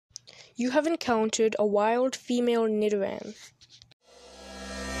You have encountered a wild female Nidoran.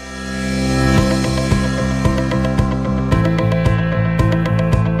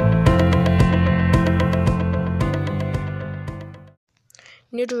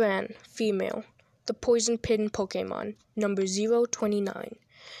 Nidoran, female, the Poison Pin Pokémon, number 029.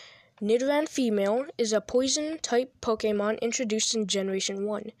 Nidoran female is a poison-type Pokémon introduced in Generation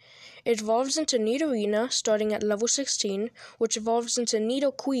 1. It evolves into Nidorina starting at level 16, which evolves into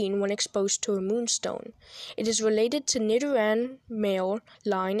Nidoqueen when exposed to a Moonstone. It is related to Nidoran male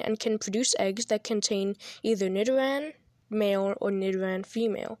line and can produce eggs that contain either Nidoran male or Nidoran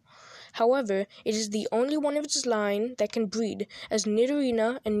female. However, it is the only one of its line that can breed, as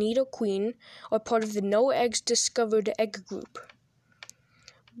Nidorina and Nidoqueen are part of the No Eggs Discovered egg group.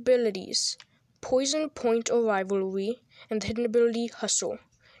 Abilities: Poison, Point or Rivalry, and hidden ability Hustle.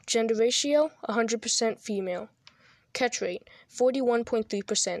 Gender ratio: 100% female. Catch rate: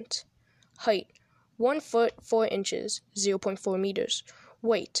 41.3%. Height: 1 foot 4 inches, 0.4 meters.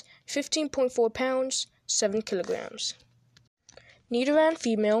 Weight: 15.4 pounds, 7 kilograms. Nidoran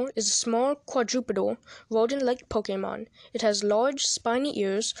female is a small quadrupedal, rodent-like Pokémon. It has large, spiny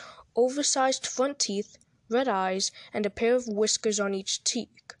ears, oversized front teeth, red eyes, and a pair of whiskers on each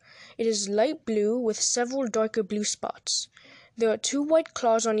cheek. It is light blue with several darker blue spots. There are 2 white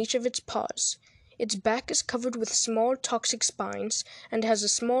claws on each of its paws. Its back is covered with small toxic spines and has a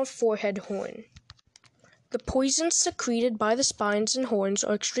small forehead horn. The poisons secreted by the spines and horns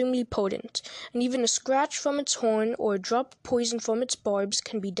are extremely potent, and even a scratch from its horn or a drop of poison from its barbs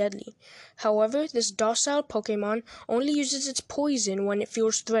can be deadly. However, this docile Pokémon only uses its poison when it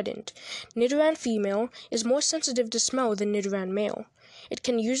feels threatened. Nidoran female is more sensitive to smell than Nidoran male. It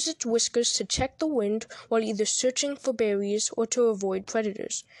can use its whiskers to check the wind while either searching for berries or to avoid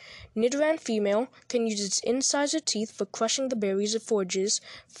predators. Nidoran female can use its incisor teeth for crushing the berries it forages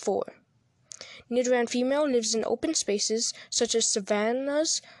for. Nidoran female lives in open spaces such as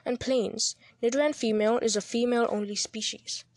savannas and plains. Nidoran female is a female-only species.